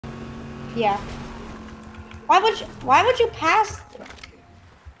Yeah. Why would you pass?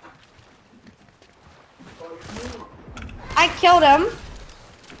 I killed him.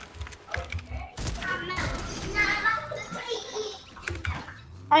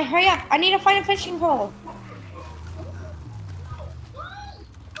 Alright, hurry up. I need to find a fishing pole.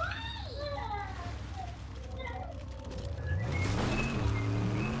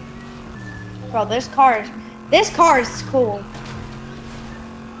 Bro, this car is cool.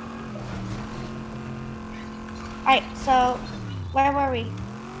 Alright, so where were we?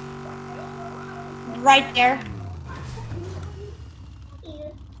 Right there.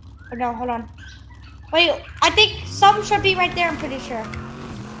 Oh, no, hold on. Wait, I think some should be right there, I'm pretty sure.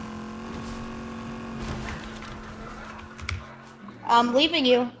 I'm leaving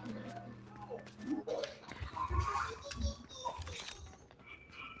you.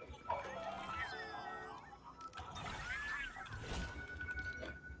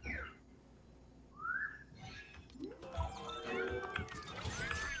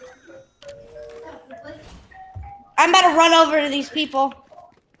 I'm about to run over to these people.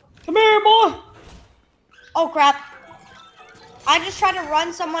 Come here, boy. Oh, crap. I just tried to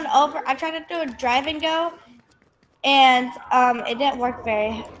run someone over. I tried to do a drive and go, and it didn't work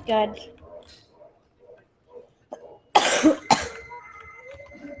very good.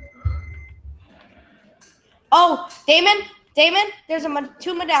 Oh, Damon, there's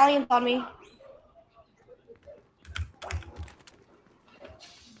two medallions on me.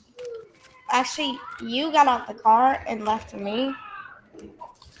 Actually, you got out the car and left me.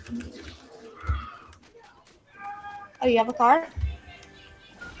 Oh, you have a car?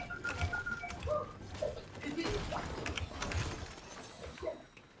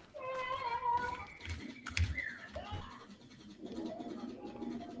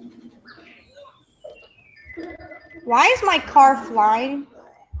 Why is my car flying?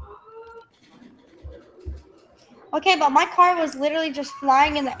 Okay, but my car was literally just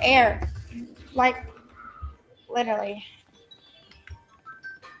flying in the air. Like, literally.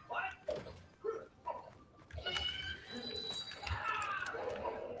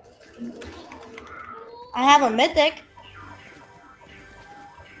 I have a mythic.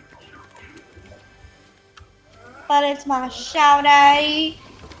 But it's my shouty.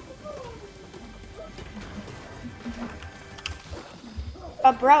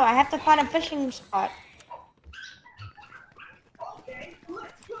 But bro, I have to find a fishing spot.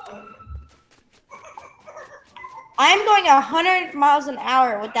 I am going 100 miles an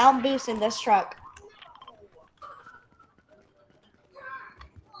hour without boost in this truck.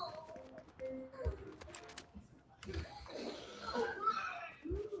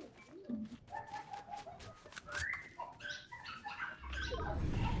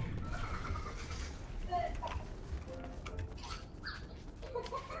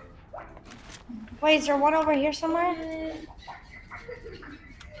 Wait, is there one over here somewhere?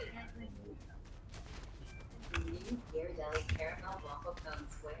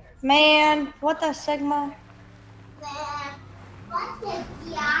 Man, what the Sigma?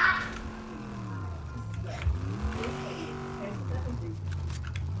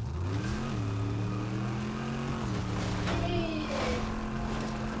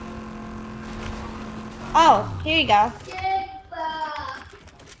 Oh, here you go.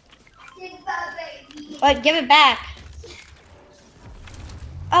 But give it back.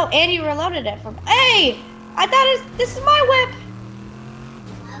 Oh, and you reloaded it from. Hey! I thought this is my whip!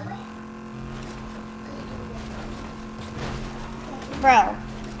 Bro.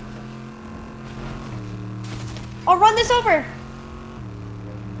 I'll run this over!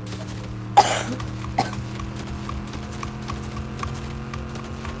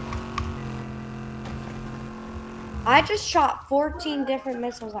 I just shot 14 different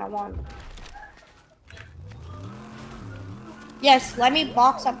missiles at once. Yes, let me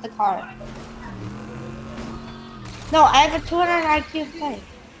box up the car. No, I have a 200 IQ plane.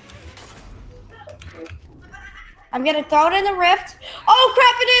 I'm gonna throw it in the rift. Oh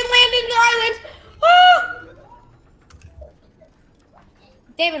crap, it didn't land in the island! Ah!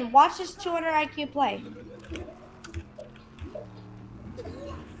 David, watch this 200 IQ play.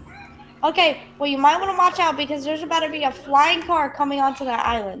 Okay, well you might want to watch out because there's about to be a flying car coming onto that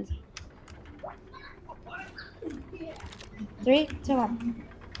island. 3, 2, 1.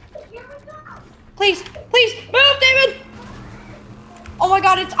 Please, please, move, David! Oh my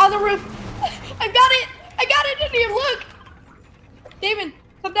god, it's on the roof. I got it! I got it in here, look! David,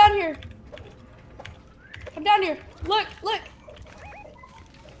 come down here. Come down here. Look, look.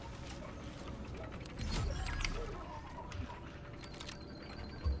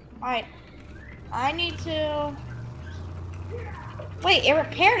 Alright. I need to... Wait, it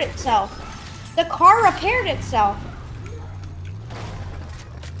repaired itself. The car repaired itself.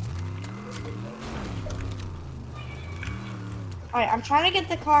 Alright, I'm trying to get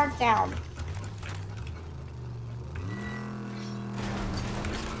the car down.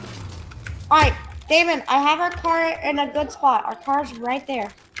 Alright, Damon, I have our car in a good spot. Our car's right there.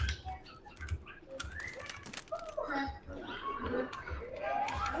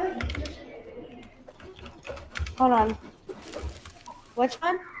 Hold on. Which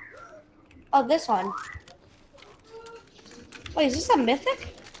one? Oh, this one. Wait, is this a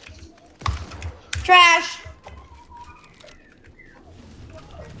mythic? Trash!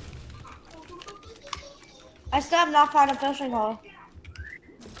 I still have not found a fishing hole.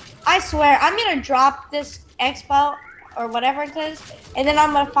 I swear, I'm gonna drop this expo or whatever it is, and then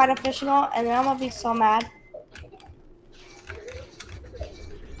I'm gonna find a fishing hole, and then I'm gonna be so mad.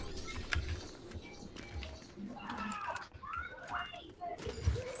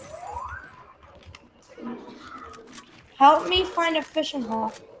 Help me find a fishing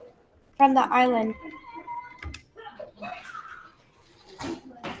hole from the island.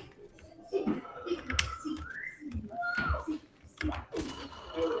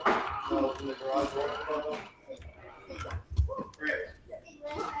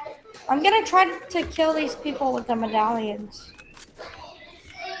 I'm gonna try to kill these people with the medallions.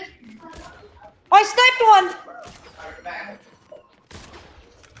 Oh, I sniped one!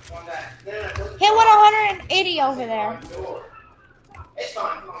 Hit 180 over there.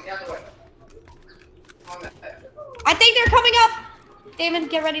 I think they're coming up. Damon,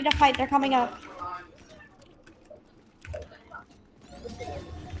 get ready to fight. They're coming up.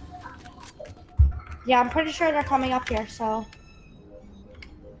 Yeah, I'm pretty sure they're coming up here, so.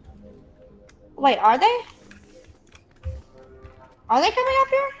 Wait, are they? Are they coming up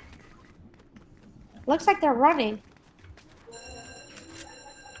here? Looks like they're running.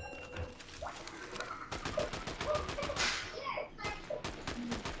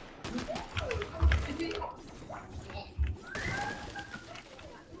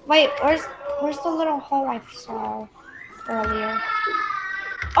 Wait, where's the little hole I saw earlier?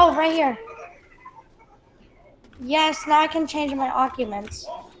 Oh, right here. Yes, now I can change my arguments.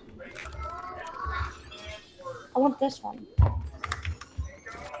 I want this one.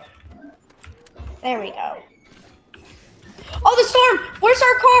 There we go. Oh, the storm! Where's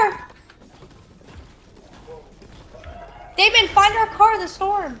our car? Damon, find our car, the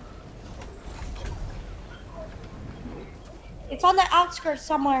storm. It's on the outskirts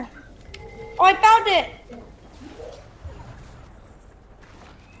somewhere. Oh, I found it!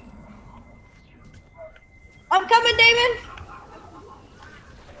 I'm coming, Damon!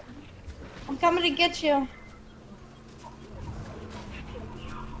 I'm coming to get you.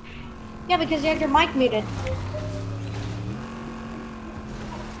 Yeah, because you have your mic muted.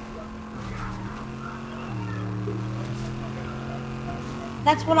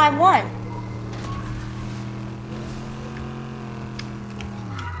 That's what I want.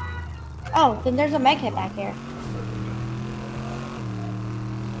 Oh, then there's a med kit back here.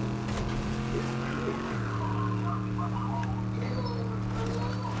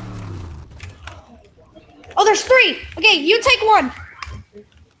 Oh, there's 3! Okay, you take 1.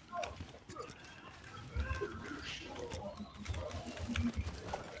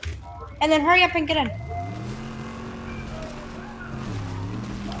 And then hurry up and get in.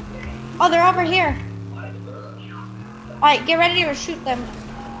 Oh, they're over here. Alright, get ready to shoot them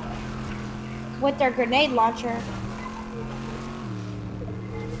with their grenade launcher.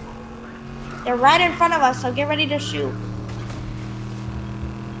 They're right in front of us, so get ready to shoot.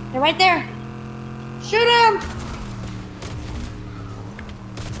 They're right there. Shoot them!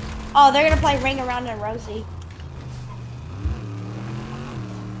 Oh, they're gonna play Ring Around and Rosie.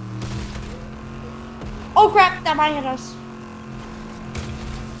 Oh crap, that might hit us.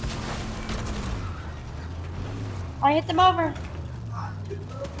 I hit them over.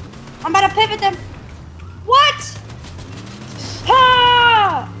 I'm about to pivot them. What?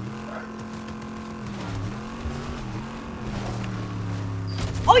 Ah!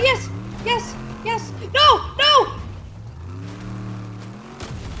 Oh yes, yes, yes. No, no.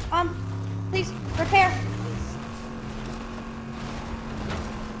 Please repair.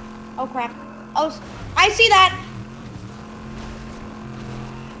 Oh crap. Oh, I see that.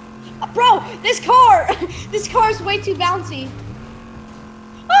 Bro, this car is way too bouncy.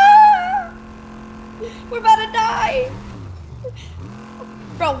 Ah! We're about to die.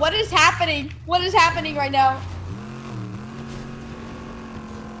 Bro, what is happening? What is happening right now?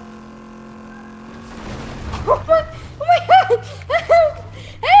 Oh my god! Help!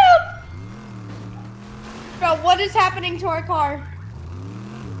 Help! Bro, what is happening to our car?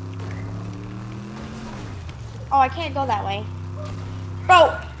 Oh, I can't go that way.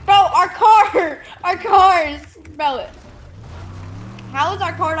 Bro, our car! Our cars! Bro. How is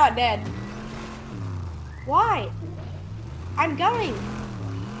our car not dead? Why? I'm going.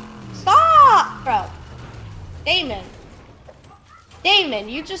 Stop! Bro. Damon. Damon,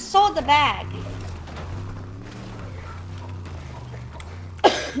 you just sold the bag.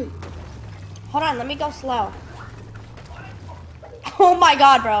 Hold on, let me go slow. Oh my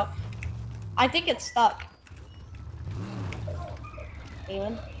god, bro. I think it's stuck.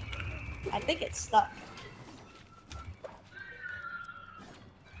 Damon. I think it's stuck.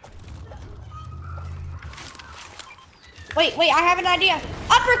 Wait, I have an idea.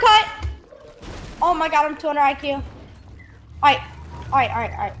 Uppercut! Oh my god, I'm 200 IQ.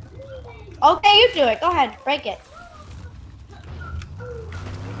 Alright. Okay, you do it. Go ahead, break it.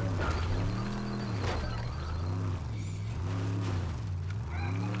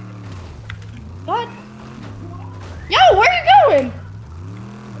 What? Yo, where are you going?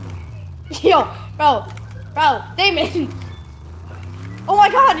 Yo, bro, Damon. Oh my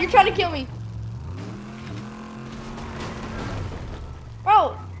god, you're trying to kill me.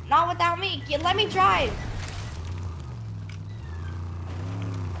 Bro, not without me. Let me drive.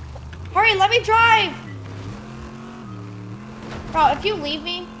 Hurry, let me drive. Bro, if you leave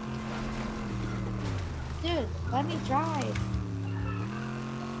me. Dude, let me drive.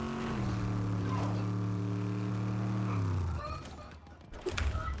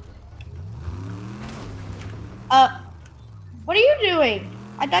 What are you doing?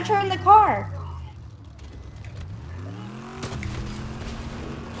 I thought you were in the car.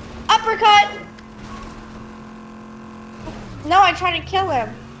 Uppercut! No, I tried to kill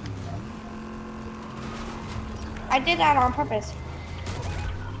him. I did that on purpose.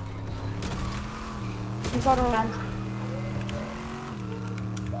 He's going around.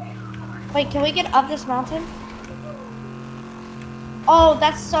 Wait, can we get up this mountain? Oh,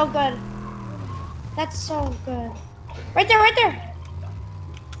 that's so good. That's so good. Right there.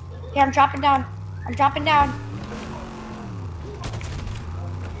 Yeah, I'm dropping down.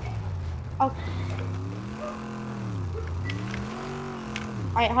 Oh.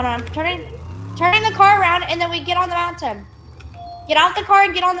 Alright, hold on. I'm turning the car around and then we get on the mountain. Get out the car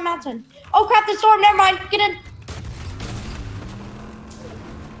and get on the mountain. Oh crap, the storm, never mind. Get in.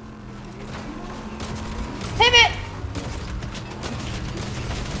 Pivot.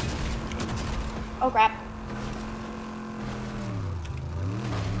 Oh crap.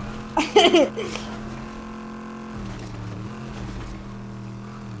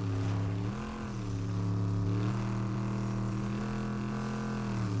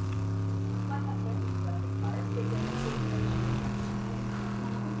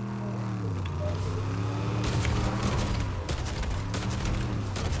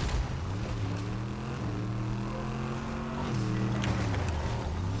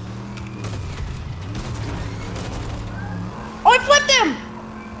 Oh, I flipped him!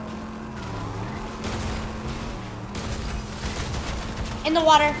 In the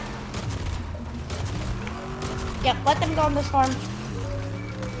water. Yep, let them go in the storm.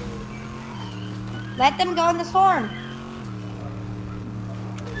 Let them go in the storm.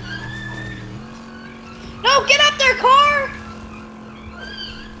 No, get up their car!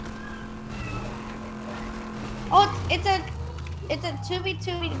 Oh, it's a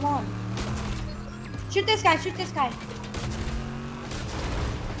 2v2v1. Shoot this guy.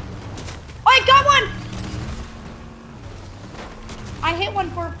 Oh, I got one! I hit one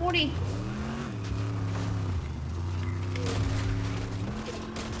for 40.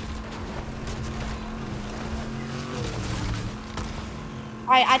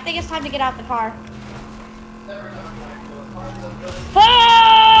 Alright, I think it's time to get out the car.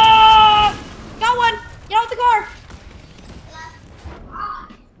 Ah! Got one! Get out the car!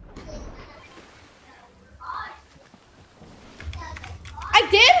 I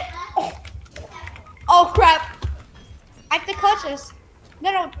did? Oh crap. I have to clutch this.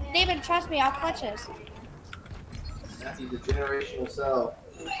 No, David, trust me, I'll clutch this. Matthew, the generational cell.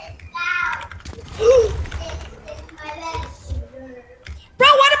 Bro,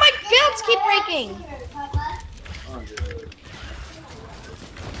 why do my builds keep breaking? Oh,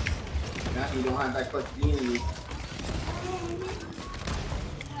 Matthew, you don't have that clutch bean in you.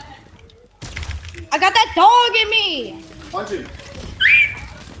 I got that dog in me. Punch him.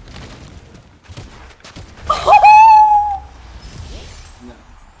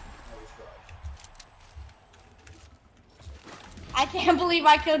 I can't believe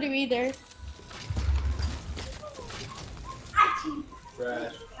I killed you either.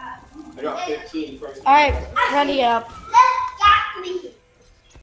 Trash. I got 15 from. Alright, ready up.